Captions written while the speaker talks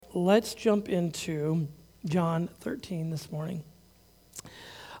let's jump into John 13 this morning.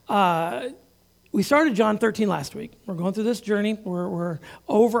 We started John 13 last week. We're going through this journey. We're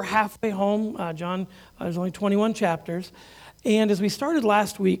over halfway home. John, there's only 21 chapters. And as we started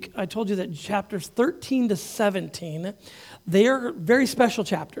last week, I told you that chapters 13 to 17, they are very special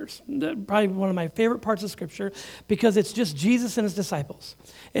chapters. Probably one of my favorite parts of Scripture because it's just Jesus and his disciples.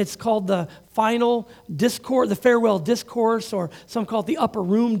 It's called the final discourse, the farewell discourse, or some call it the upper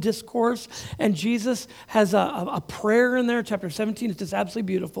room discourse. And Jesus has a prayer in there, chapter 17. It's just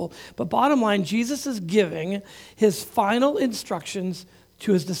absolutely beautiful. But bottom line, Jesus is giving his final instructions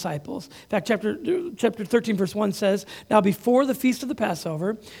to his disciples. In fact, chapter 13, verse 1 says, "Now before the feast of the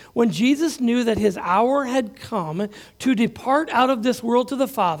Passover, when Jesus knew that his hour had come to depart out of this world to the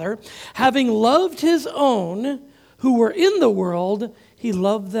Father, having loved his own who were in the world, he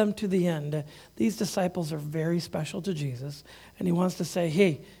loved them to the end." These disciples are very special to Jesus, and he wants to say,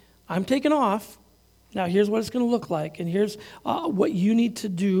 hey, I'm taking off. Now here's what it's going to look like, and here's what you need to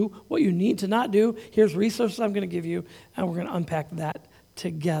do, what you need to not do. Here's resources I'm going to give you, and we're going to unpack that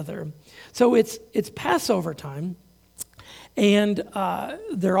together. So it's Passover time, and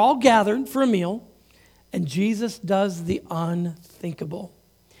they're all gathered for a meal, and Jesus does the unthinkable.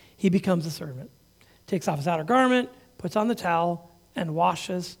 He becomes a servant, takes off his outer garment, puts on the towel, and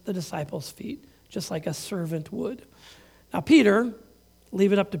washes the disciples' feet, just like a servant would. Now Peter,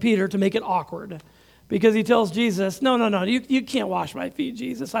 leave it up to Peter to make it awkward, because he tells Jesus, no, you can't wash my feet,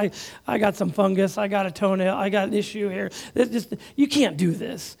 Jesus. I got some fungus, I got a toenail, I got an issue here. You can't do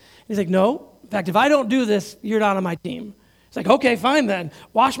this. He's like, no. In fact, if I don't do this, you're not on my team. It's like, okay, fine then.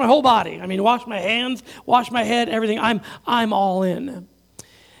 Wash my whole body. I mean, wash my hands, wash my head, everything. I'm all in.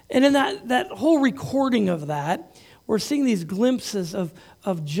 And in that whole recording of that, we're seeing these glimpses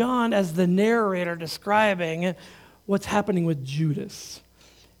of John as the narrator describing what's happening with Judas.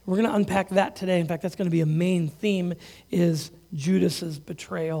 We're going to unpack that today. In fact, that's going to be a main theme, is Judas's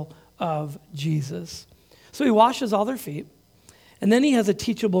betrayal of Jesus. So he washes all their feet, and then he has a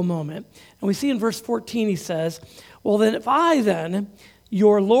teachable moment. And we see in verse 14, he says, well, then if I then,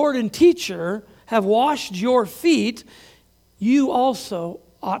 your Lord and teacher, have washed your feet, you also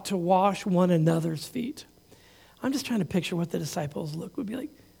ought to wash one another's feet. I'm just trying to picture what the disciples would be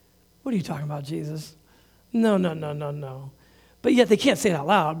like. What are you talking about, Jesus? No. But yet they can't say it out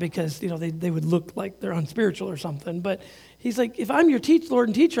loud because, they would look like they're unspiritual or something. But he's like, if I'm your Lord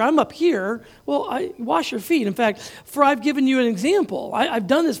and teacher, I'm up here. Well, I wash your feet. In fact, for I've given you an example. I've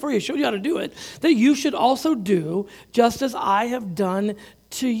done this for you, showed you how to do it, that you should also do just as I have done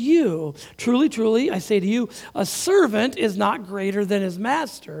to you. Truly, truly, I say to you, a servant is not greater than his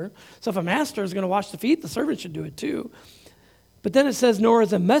master. So if a master is going to wash the feet, the servant should do it too. But then it says, nor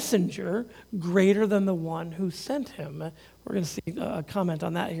is a messenger greater than the one who sent him. We're going to see a comment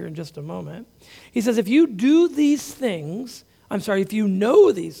on that here in just a moment. He says, if you know these things,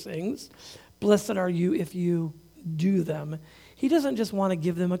 blessed are you if you do them. He doesn't just want to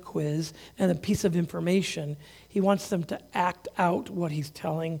give them a quiz and a piece of information. He wants them to act out what he's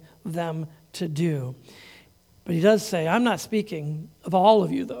telling them to do. But he does say, I'm not speaking of all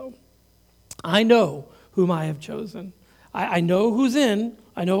of you, though. I know whom I have chosen. I know who's in.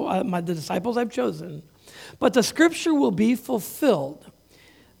 I know the disciples I've chosen. But the scripture will be fulfilled.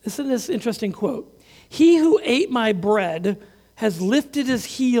 Listen to this interesting quote. He who ate my bread has lifted his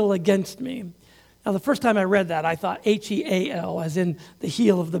heel against me. Now, the first time I read that, I thought H-E-A-L, as in the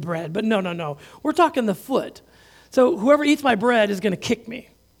heel of the bread. But no. We're talking the foot. So whoever eats my bread is going to kick me.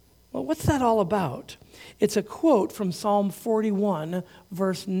 Well, what's that all about? It's a quote from Psalm 41,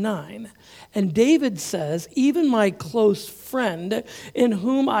 verse 9. And David says, even my close friend in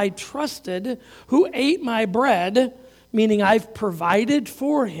whom I trusted, who ate my bread, meaning I've provided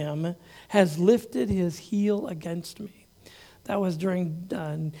for him, has lifted his heel against me. That was during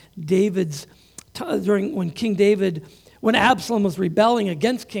when Absalom was rebelling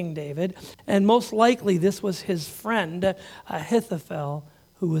against King David, and most likely this was his friend Ahithophel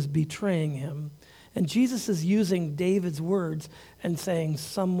who was betraying him. And Jesus is using David's words and saying,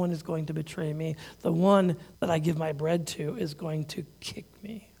 someone is going to betray me. The one that I give my bread to is going to kick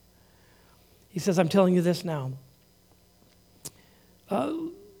me. He says, I'm telling you this now. Let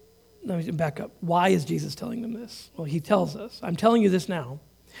me back up. Why is Jesus telling them this? Well, he tells us, I'm telling you this now,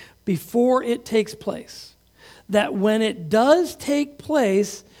 before it takes place, that when it does take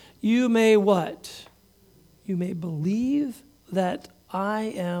place, you may what? You may believe that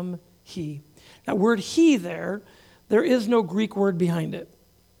I am he. That word he there is no Greek word behind it.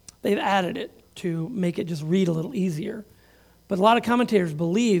 They've added it to make it just read a little easier. But a lot of commentators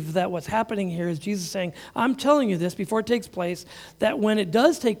believe that what's happening here is Jesus saying, I'm telling you this before it takes place, that when it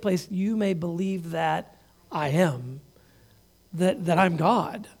does take place, you may believe that I am, that I'm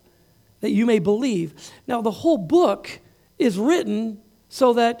God, that you may believe. Now, the whole book is written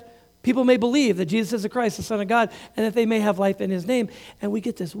so that people may believe that Jesus is the Christ, the Son of God, and that they may have life in his name. And we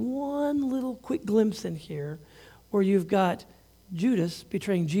get this one little quick glimpse in here where you've got Judas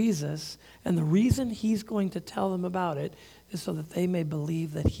betraying Jesus, and the reason he's going to tell them about it is so that they may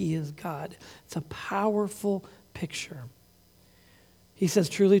believe that he is God. It's a powerful picture. He says,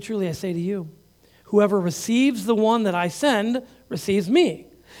 truly, truly, I say to you, whoever receives the one that I send receives me,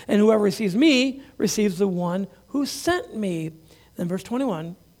 and whoever receives me receives the one who sent me. Then verse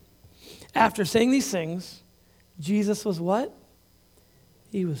 21, after saying these things, Jesus was what?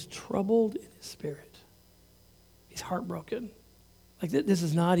 He was troubled in his spirit. He's heartbroken. Like, this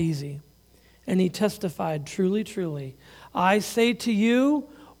is not easy. And he testified, truly, truly, I say to you,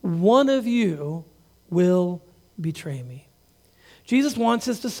 one of you will betray me. Jesus wants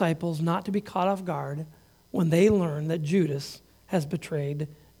his disciples not to be caught off guard when they learn that Judas has betrayed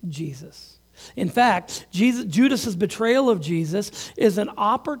Jesus. In fact, Judas's betrayal of Jesus is an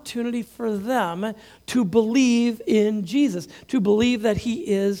opportunity for them to believe in Jesus, to believe that he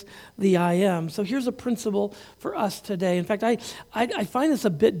is the I am. So here's a principle for us today. In fact, I find this a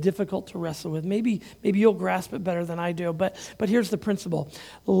bit difficult to wrestle with. Maybe you'll grasp it better than I do, but here's the principle.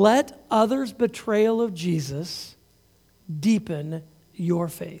 Let others' betrayal of Jesus deepen your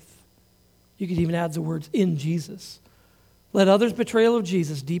faith. You could even add the words in Jesus. Let others' betrayal of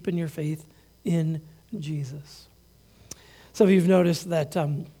Jesus deepen your faith in Jesus. Some of you have noticed that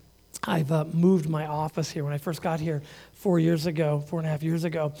I've moved my office here. When I first got here 4.5 years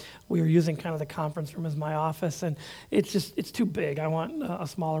ago, we were using kind of the conference room as my office, and it's too big. I want a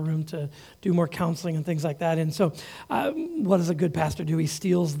smaller room to do more counseling and things like that. And so what does a good pastor do? He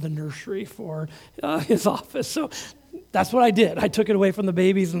steals the nursery for his office. So that's what I did. I took it away from the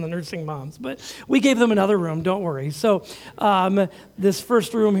babies and the nursing moms, but we gave them another room, don't worry. So this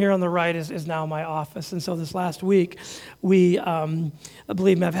first room here on the right is now my office. And so this last week, believe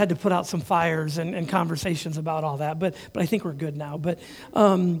me, I've had to put out some fires and conversations about all that, but I think we're good now. But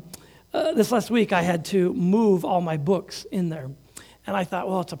this last week, I had to move all my books in there. And I thought,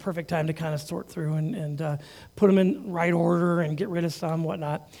 well, it's a perfect time to kind of sort through and put them in right order and get rid of some,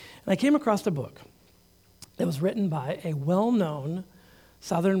 whatnot. And I came across a book. It was written by a well-known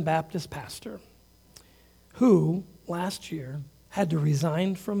Southern Baptist pastor who, last year, had to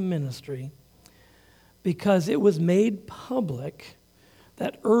resign from ministry because it was made public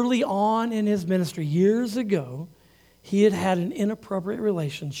that early on in his ministry, years ago, he had had an inappropriate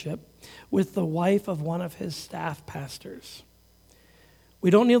relationship with the wife of one of his staff pastors. We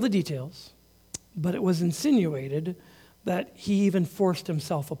don't know the details, but it was insinuated that he even forced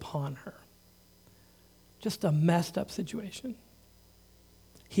himself upon her. Just a messed up situation.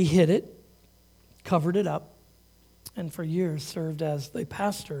 He hid it, covered it up, and for years served as the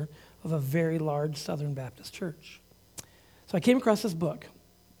pastor of a very large Southern Baptist church. So I came across this book.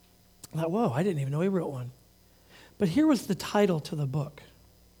 I thought, whoa, I didn't even know he wrote one. But here was the title to the book.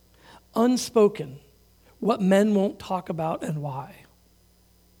 Unspoken, What Men Won't Talk About and Why.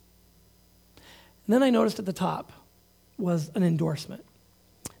 And then I noticed at the top was an endorsement.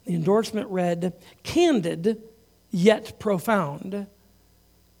 The endorsement read, candid yet profound.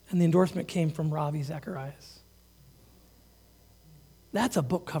 And the endorsement came from Ravi Zacharias. That's a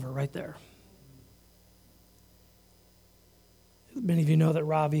book cover right there. Many of you know that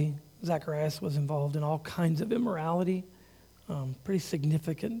Ravi Zacharias was involved in all kinds of immorality, pretty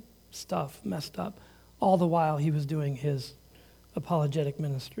significant stuff, messed up, all the while he was doing his apologetic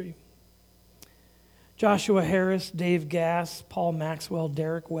ministry. Joshua Harris, Dave Gass, Paul Maxwell,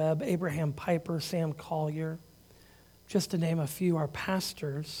 Derek Webb, Abraham Piper, Sam Collier, just to name a few, are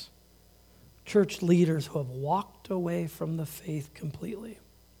pastors, church leaders who have walked away from the faith completely.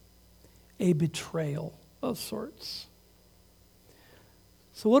 A betrayal of sorts.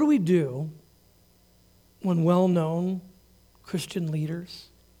 So what do we do when well-known Christian leaders,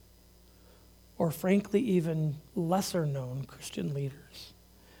 or frankly even lesser-known Christian leaders,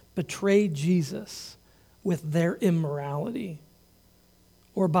 betray Jesus with their immorality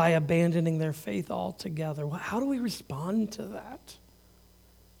or by abandoning their faith altogether? Well, how do we respond to that?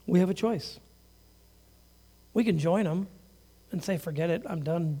 We have a choice. We can join them and say, forget it, I'm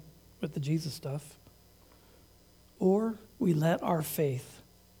done with the Jesus stuff. Or we let our faith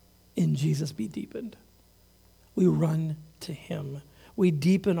in Jesus be deepened. We run to him. We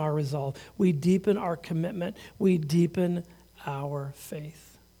deepen our resolve. We deepen our commitment. We deepen our faith.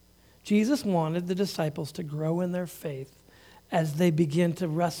 Jesus wanted the disciples to grow in their faith as they begin to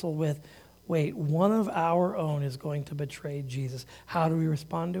wrestle with, wait, one of our own is going to betray Jesus. How do we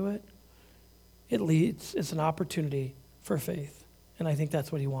respond to it? It's an opportunity for faith. And I think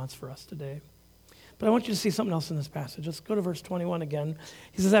that's what he wants for us today. But I want you to see something else in this passage. Let's go to verse 21 again.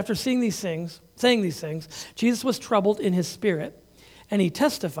 He says, after saying these things, Jesus was troubled in his spirit, and he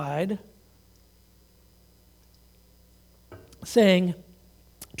testified, saying,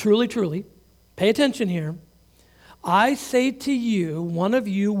 truly, truly, pay attention here, I say to you, one of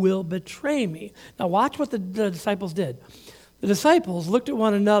you will betray me. Now watch what the disciples did. The disciples looked at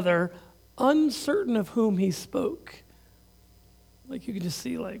one another, uncertain of whom he spoke. Like you can just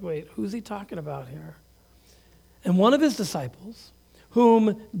see, like, wait, who's he talking about here? And one of his disciples,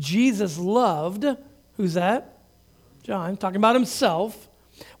 whom Jesus loved, who's that? John, talking about himself,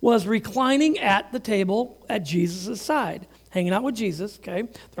 was reclining at the table at Jesus' side, hanging out with Jesus, okay?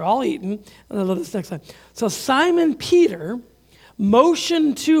 They're all eating. And then look at this next slide. So Simon Peter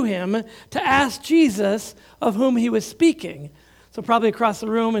motioned to him to ask Jesus of whom he was speaking. So probably across the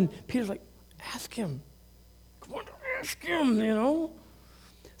room, and Peter's like, ask him. Come on, ask him, you know?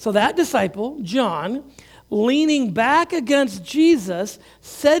 So that disciple, John, leaning back against Jesus,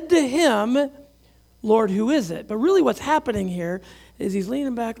 said to him, Lord, who is it? But really what's happening here is he's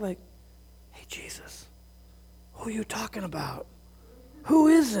leaning back like, hey, Jesus, who are you talking about? Who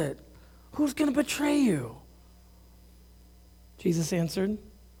is it? Who's going to betray you? Jesus answered,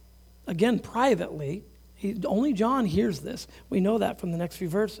 again, privately. Only John hears this. We know that from the next few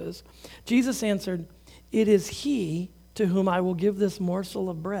verses. Jesus answered, it is he to whom I will give this morsel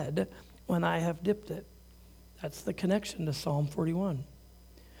of bread when I have dipped it. That's the connection to Psalm 41.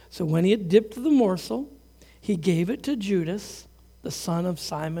 So when he had dipped the morsel, he gave it to Judas, the son of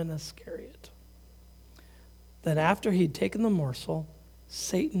Simon Iscariot. Then after he'd taken the morsel,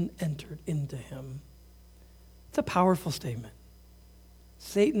 Satan entered into him. It's a powerful statement.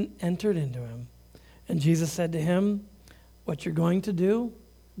 Satan entered into him. And Jesus said to him, what you're going to do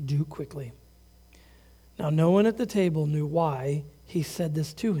quickly. Now, no one at the table knew why he said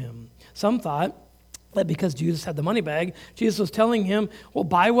this to him. Some thought that because Judas had the money bag, Jesus was telling him, well,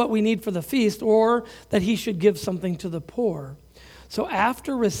 buy what we need for the feast, or that he should give something to the poor. So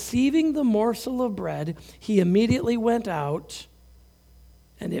after receiving the morsel of bread, he immediately went out,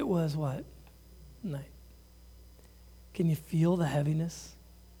 and it was what? Night. Can you feel the heaviness,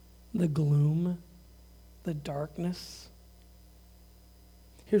 the gloom, the darkness?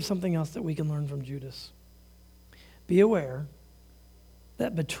 Here's something else that we can learn from Judas. Be aware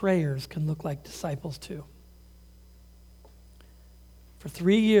that betrayers can look like disciples too. For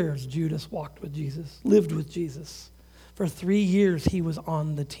 3 years, Judas walked with Jesus, lived with Jesus. For 3 years, he was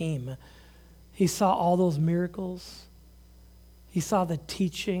on the team. He saw all those miracles. He saw the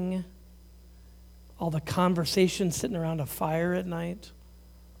teaching, all the conversation sitting around a fire at night.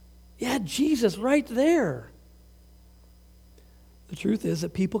 Yeah, Jesus right there. The truth is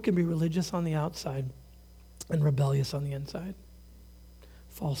that people can be religious on the outside and rebellious on the inside.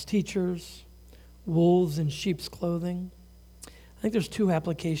 False teachers, wolves in sheep's clothing. I think there's 2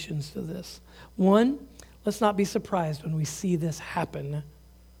 applications to this. One, let's not be surprised when we see this happen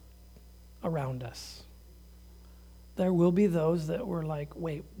around us. There will be those that were like,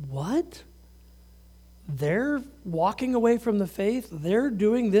 wait, what? They're walking away from the faith. They're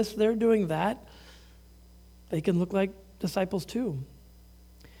doing this, they're doing that. They can look like disciples too.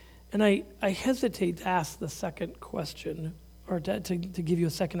 And I hesitate to ask the second question, or to give you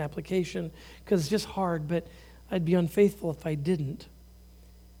a second application, because it's just hard, but I'd be unfaithful if I didn't.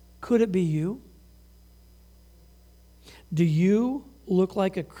 Could it be you? Do you look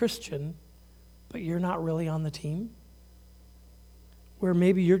like a Christian, but you're not really on the team? Where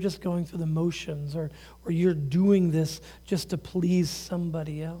maybe you're just going through the motions, or you're doing this just to please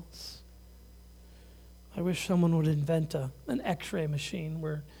somebody else. I wish someone would invent an x-ray machine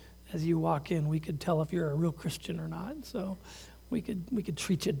where as you walk in, we could tell if you're a real Christian or not. So we could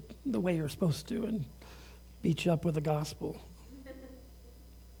treat you the way you're supposed to and beat you up with the gospel.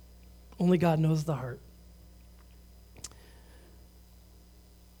 Only God knows the heart.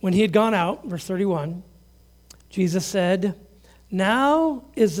 When he had gone out, verse 31, Jesus said, now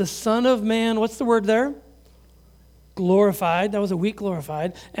is the Son of Man, what's the word there? Glorified. That was a weak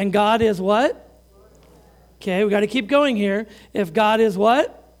glorified. And God is what? Okay, we got to keep going here. If God is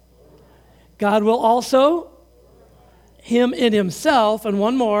what? God will also him in himself, and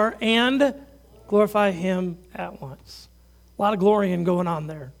one more, and glorify him at once. A lot of glorying going on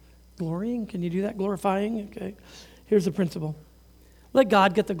there. Glorying? Can you do that? Glorifying? Okay. Here's the principle. Let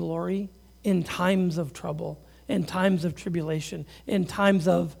God get the glory in times of trouble, in times of tribulation, in times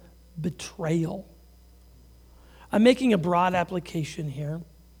of betrayal. I'm making a broad application here.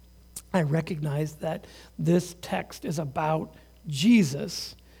 I recognize that this text is about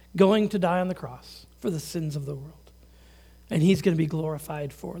Jesus going to die on the cross for the sins of the world. And he's going to be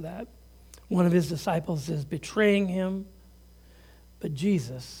glorified for that. One of his disciples is betraying him, but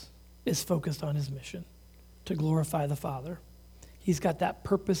Jesus is focused on his mission to glorify the Father. He's got that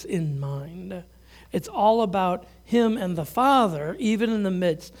purpose in mind. It's all about him and the Father, even in the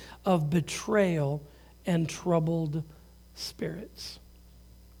midst of betrayal and troubled spirits.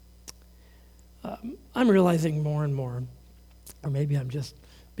 I'm realizing more and more, or maybe I'm just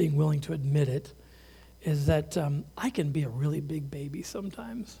being willing to admit it, is that I can be a really big baby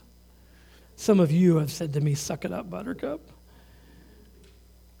sometimes. Some of you have said to me, "Suck it up, Buttercup,"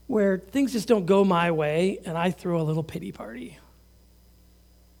 where things just don't go my way, and I throw a little pity party.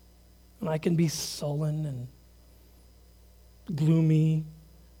 And I can be sullen and gloomy.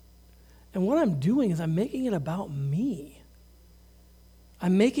 And what I'm doing is I'm making it about me.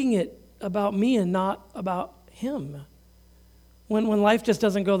 I'm making it about me and not about him. When life just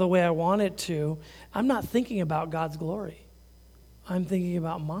doesn't go the way I want it to, I'm not thinking about God's glory. I'm thinking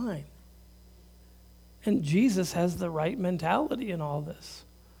about mine. And Jesus has the right mentality in all this.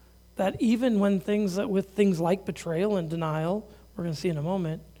 That even when with things like betrayal and denial, we're going to see in a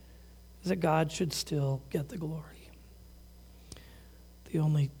moment, is that God should still get the glory. The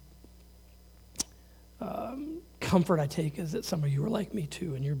only comfort I take is that some of you are like me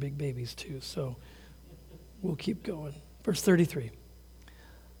too, and you're big babies too, so we'll keep going. Verse 33.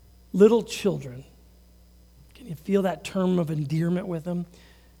 Little children. Can you feel that term of endearment with them?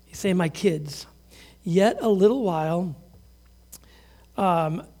 He's saying, my kids, yet a little while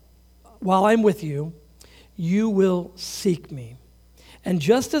I'm with you, you will seek me. And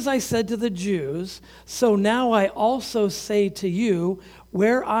just as I said to the Jews, so now I also say to you,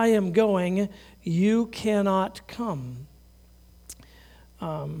 where I am going, you cannot come.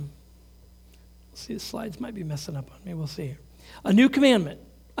 See, the slides might be messing up on me. We'll see. A new commandment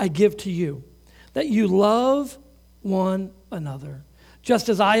I give to you, that you love one another. Just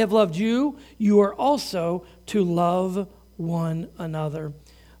as I have loved you, you are also to love one another.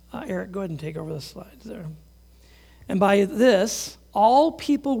 Eric, go ahead and take over the slides there. And by this, all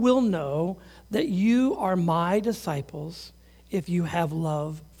people will know that you are my disciples if you have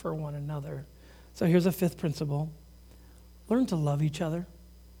love for one another. So here's a fifth principle. Learn to love each other.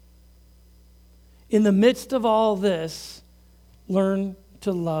 In the midst of all this, learn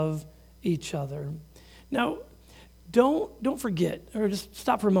to love each other. Now, don't forget, or just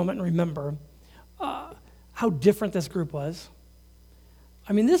stop for a moment and remember how different this group was.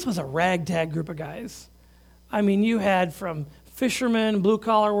 I mean, this was a ragtag group of guys. I mean, you had from fishermen,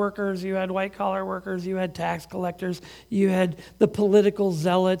 blue-collar workers, you had white-collar workers, you had tax collectors, you had the political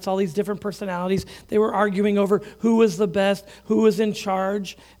zealots, all these different personalities. They were arguing over who was the best, who was in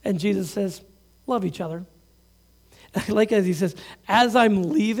charge, and Jesus says, love each other. Like as he says, as I'm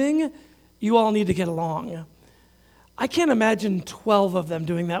leaving, you all need to get along. I can't imagine 12 of them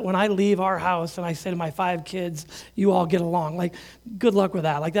doing that when I leave our house and I say to my 5 kids, you all get along. Like, good luck with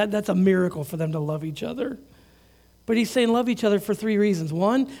that. Like that's a miracle for them to love each other. But he's saying love each other for 3 reasons.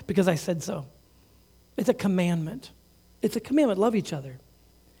 1, because I said so. It's a commandment. It's a commandment, love each other.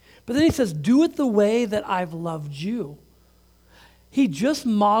 But then he says, do it the way that I've loved you. He just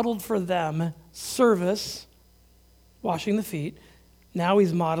modeled for them service, washing the feet. Now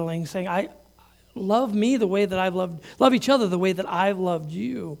he's modeling, saying, I love me the way that I've love each other the way that I've loved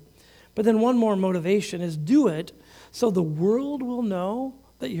you. But then one more motivation is do it so the world will know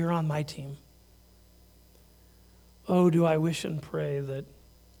that you're on my team. Oh, do I wish and pray that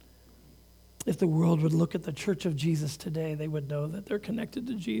if the world would look at the Church of Jesus today, they would know that they're connected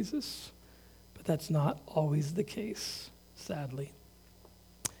to Jesus. But that's not always the case, sadly.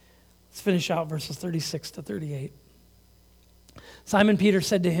 Let's finish out verses 36 to 38. Simon Peter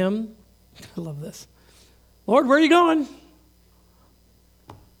said to him, I love this, Lord, where are you going?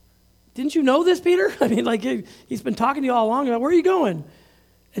 Didn't you know this, Peter? I mean, like he's been talking to you all along about where are you going?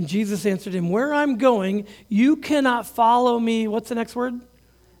 And Jesus answered him, where I'm going, you cannot follow me. What's the next word?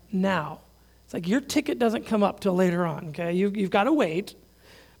 Now. It's like your ticket doesn't come up till later on, okay? You've got to wait.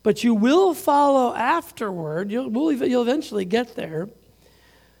 But you will follow afterward. You'll eventually get there.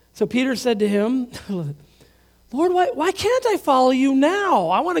 So Peter said to him, Lord, why can't I follow you now?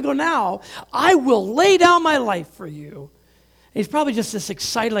 I want to go now. I will lay down my life for you. And he's probably just this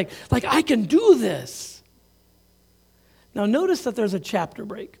excited, like I can do this. Now notice that there's a chapter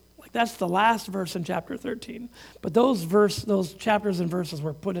break. Like that's the last verse in chapter 13. But those chapters and verses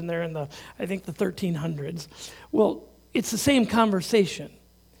were put in there in the 1300s. Well, it's the same conversation.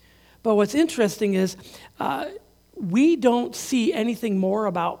 But what's interesting is we don't see anything more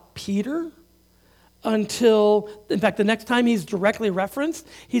about Peter until, in fact, the next time he's directly referenced,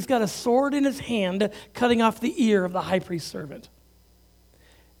 he's got a sword in his hand cutting off the ear of the high priest's servant.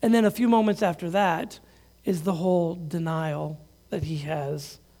 And then a few moments after that is the whole denial that he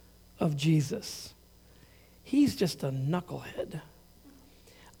has of Jesus. He's just a knucklehead.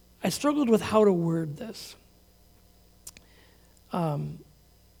 I struggled with how to word this. I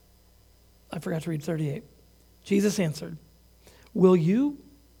forgot to read 38. Jesus answered, "Will you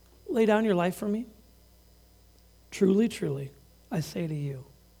lay down your life for me? Truly, truly, I say to you,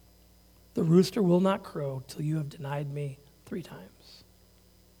 the rooster will not crow till you have denied me 3 times."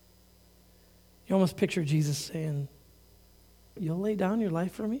 You almost picture Jesus saying, "You'll lay down your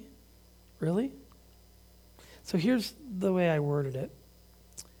life for me? Really?" So here's the way I worded it.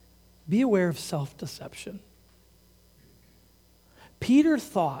 Be aware of self-deception. Peter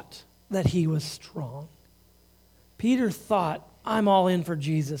thought that he was strong. Peter thought, I'm all in for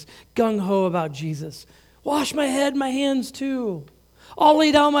Jesus, gung-ho about Jesus. Wash my head, my hands too. I'll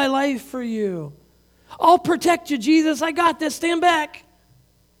lay down my life for you. I'll protect you, Jesus. I got this. Stand back.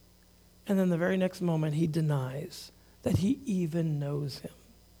 And then the very next moment, he denies that he even knows him.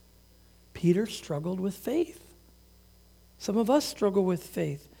 Peter struggled with faith. Some of us struggle with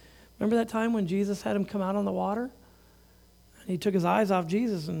faith. Remember that time when Jesus had him come out on the water? And he took his eyes off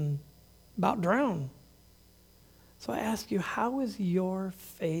Jesus and about drowned. So I ask you, how is your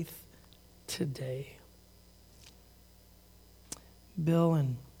faith today? Bill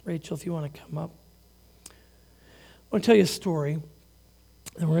and Rachel, if you want to come up. I want to tell you a story.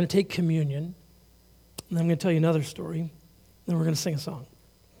 Then we're going to take communion. And then I'm going to tell you another story. Then we're going to sing a song.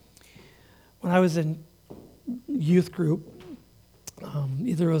 When I was in youth group,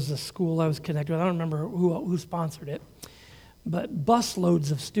 either it was a school I was connected with, I don't remember who sponsored it, but bus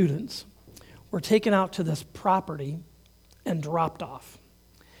loads of students were taken out to this property and dropped off.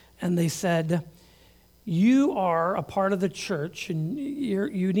 And they said, you are a part of the church, and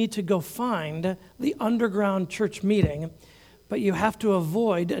you need to go find the underground church meeting, but you have to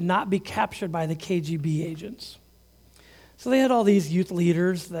avoid and not be captured by the KGB agents. So they had all these youth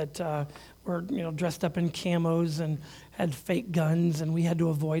leaders that were dressed up in camos and had fake guns, and we had to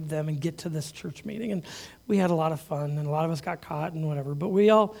avoid them and get to this church meeting. And we had a lot of fun, and a lot of us got caught and whatever. But we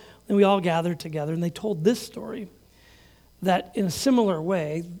all gathered together, and they told this story, that in a similar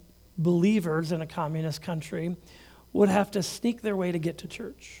way, believers in a communist country would have to sneak their way to get to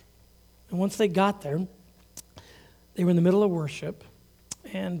church. And once they got there, they were in the middle of worship,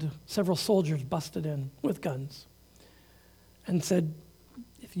 and several soldiers busted in with guns and said,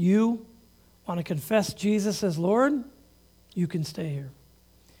 if you want to confess Jesus as Lord, you can stay here.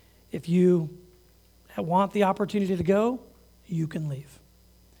 If you want the opportunity to go, you can leave.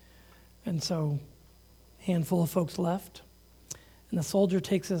 And so a handful of folks left, and the soldier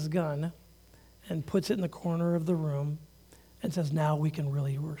takes his gun and puts it in the corner of the room and says, now we can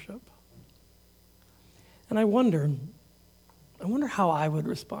really worship. And I wonder how I would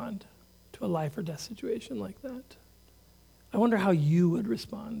respond to a life or death situation like that. I wonder how you would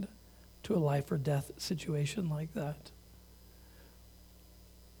respond to a life or death situation like that.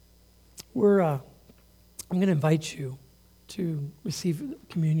 I'm going to invite you to receive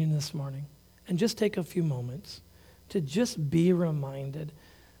communion this morning and just take a few moments to just be reminded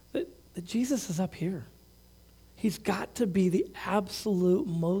that Jesus is up here. He's got to be the absolute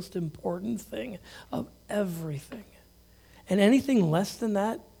most important thing of everything. And anything less than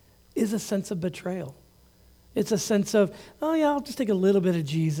that is a sense of betrayal. It's a sense of, oh yeah, I'll just take a little bit of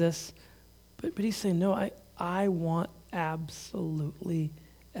Jesus. But he's saying, no, I want absolutely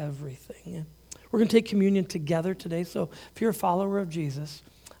everything. We're going to take communion together today. So if you're a follower of Jesus,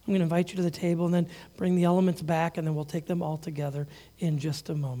 I'm going to invite you to the table and then bring the elements back, and then we'll take them all together in just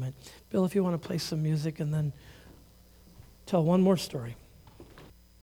a moment. Bill, if you want to play some music and then tell one more story.